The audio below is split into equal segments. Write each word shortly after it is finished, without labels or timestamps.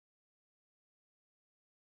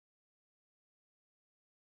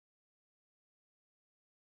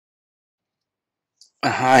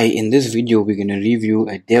Hi, in this video we're going to review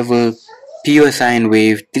a Devel pure sine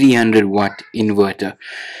wave 300-watt inverter.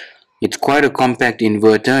 It's quite a compact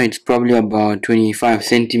inverter. It's probably about 25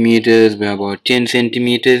 centimeters by about 10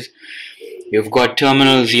 centimeters. You've got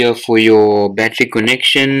terminals here for your battery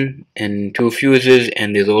connection and two fuses,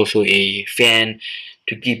 and there's also a fan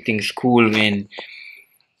to keep things cool when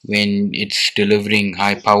it's delivering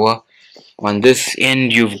high power. On this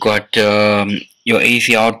end you've got your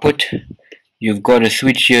AC output. You've got a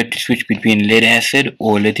switch here to switch between lead acid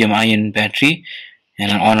or lithium ion battery,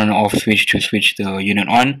 and an on and off switch to switch the unit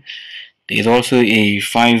on. There's also a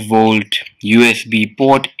 5-volt USB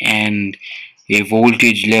port and a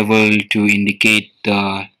voltage level to indicate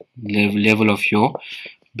the level of your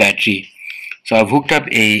battery. So I've hooked up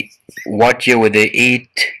a watch here with a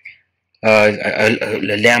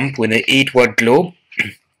lamp with an 8-watt globe,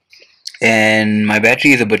 and my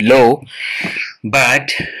battery is a bit low,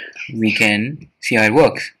 but we can see how it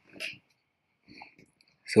works.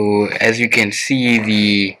 So as you can see,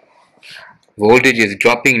 the voltage is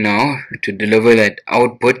dropping now to deliver that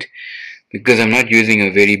output because I'm not using a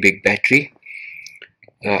very big battery.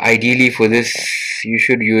 Ideally for this you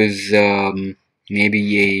should use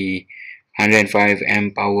maybe a 105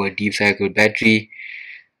 amp hour deep cycle battery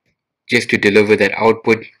just to deliver that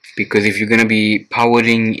output, because if you're going to be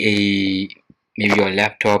powering maybe your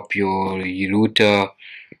laptop, your router,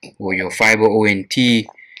 or your fiber ONT,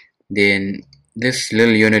 then this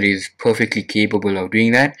little unit is perfectly capable of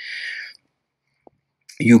doing that.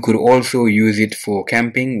 You could also use it for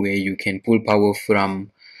camping, where you can pull power from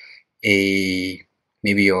maybe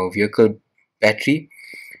your vehicle battery.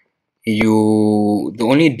 The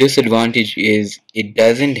only disadvantage is it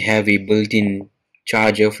doesn't have a built-in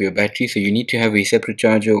charger for your battery, so you need to have a separate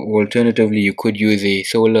charger, or alternatively you could use a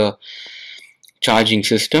solar charging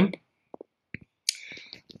system.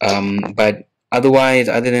 But otherwise,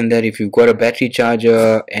 other than that, if you've got a battery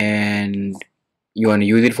charger and you want to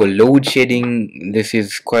use it for load shedding, this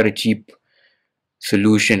is quite a cheap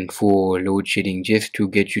solution for load shedding, just to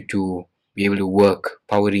get you to be able to work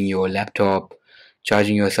powering your laptop,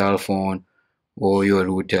 charging your cell phone or your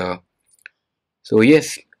router. So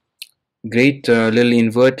yes, great little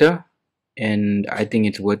inverter, and I think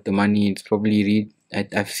it's worth the money. It's probably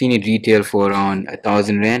I've seen it retail for around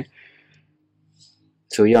 1,000 rand.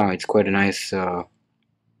 So yeah, it's quite a nice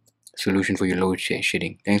solution for your load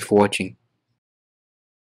shedding. Thanks for watching.